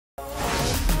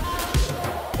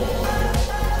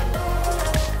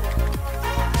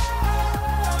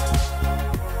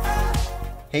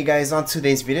Hey guys, on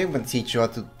today's video I'm going to teach you how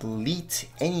to delete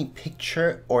any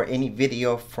picture or any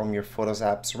video from your Photos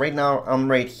app. So right now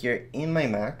I'm right here in my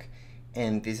Mac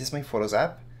and this is my Photos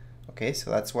app. Okay,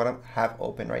 so that's what I have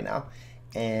open right now.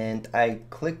 And I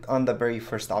clicked on the very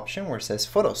first option where it says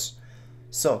Photos.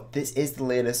 So this is the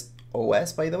latest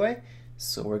OS, by the way,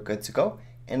 so we're good to go.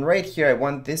 And right here I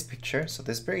want this picture, so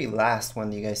this very last one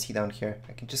that you guys see down here,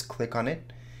 I can just click on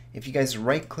it. If you guys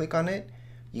right click on it,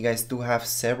 you guys do have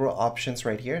several options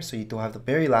right here. So you do have the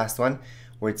very last one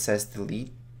where it says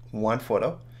delete one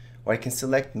photo, or I can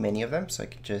select many of them. So I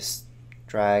can just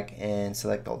drag and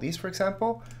select all these, for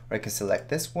example, or I can select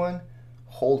this one,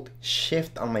 hold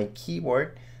shift on my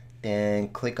keyboard, then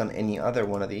click on any other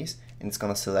one of these and it's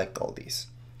gonna select all these.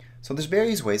 So there's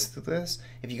various ways to do this.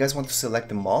 If you guys want to select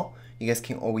them all, you guys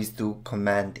can always do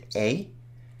Command A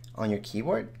on your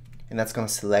keyboard and that's gonna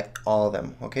select all of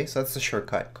them. Okay, so that's the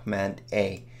shortcut, Command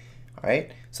A.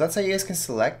 Alright, so that's how you guys can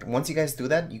select. Once you guys do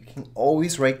that, you can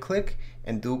always right click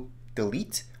and do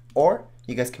delete, or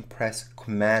you guys can press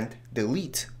Command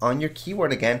Delete on your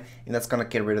keyboard again, and that's gonna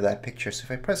get rid of that picture. So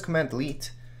if I press Command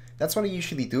Delete, that's what I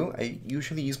usually do. I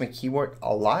usually use my keyboard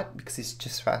a lot because it's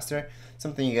just faster.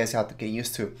 Something you guys have to get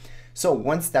used to. So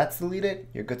once that's deleted,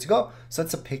 you're good to go. So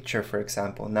that's a picture, for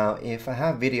example. Now if I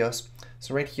have videos,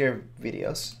 so right here,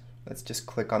 videos, let's just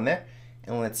click on there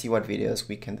and let's see what videos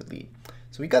we can delete.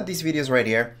 So we got these videos right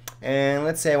here, and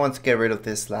let's say I want to get rid of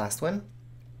this last one.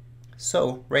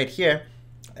 So right here,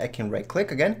 I can right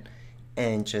click again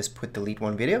and just put delete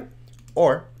one video,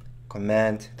 or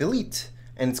Command Delete,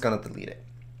 and it's gonna delete it.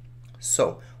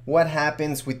 So what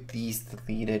happens with these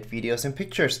deleted videos and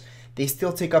pictures? They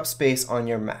still take up space on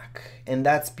your Mac, and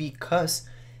that's because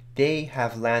they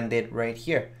have landed right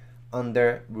here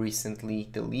under recently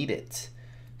deleted.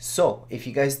 So if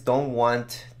you guys don't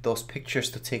want those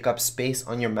pictures to take up space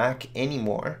on your Mac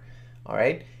anymore, all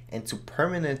right, and to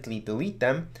permanently delete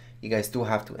them, you guys do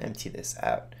have to empty this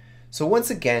out. So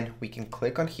once again, we can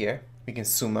click on here, we can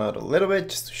zoom out a little bit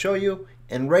just to show you,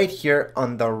 and right here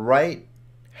on the right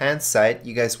hand side,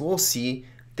 you guys will see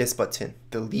this button,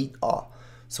 delete all.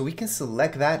 So we can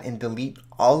select that and delete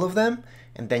all of them,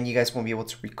 and then you guys won't be able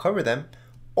to recover them.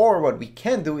 Or what we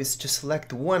can do is just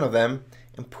select one of them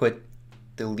and put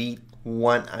delete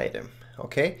one item,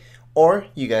 okay? Or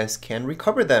you guys can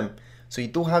recover them. So you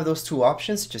do have those two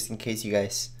options just in case you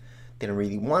guys didn't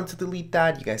really want to delete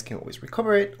that. You guys can always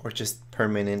recover it or just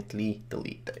permanently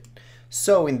delete it.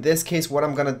 So in this case, what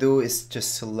I'm gonna do is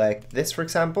just select this, for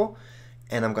example,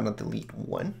 and I'm gonna delete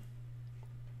one.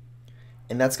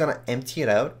 And that's gonna empty it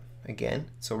out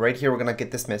again. So right here, we're gonna get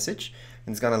this message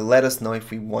and it's gonna let us know if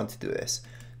we want to do this.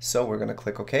 So we're gonna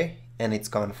click OK and it's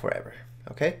gone forever.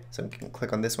 Okay, so we can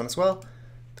click on this one as well,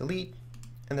 delete,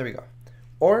 and there we go.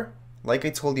 Or, like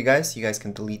I told you guys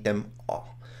can delete them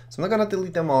all. So I'm not gonna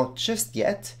delete them all just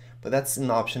yet, but that's an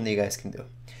option that you guys can do.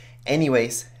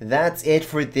 Anyways, that's it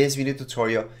for this video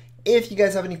tutorial. If you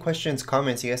guys have any questions,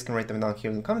 comments, you guys can write them down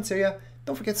here in the comments area.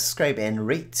 Don't forget to subscribe and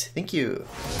rate. Thank you.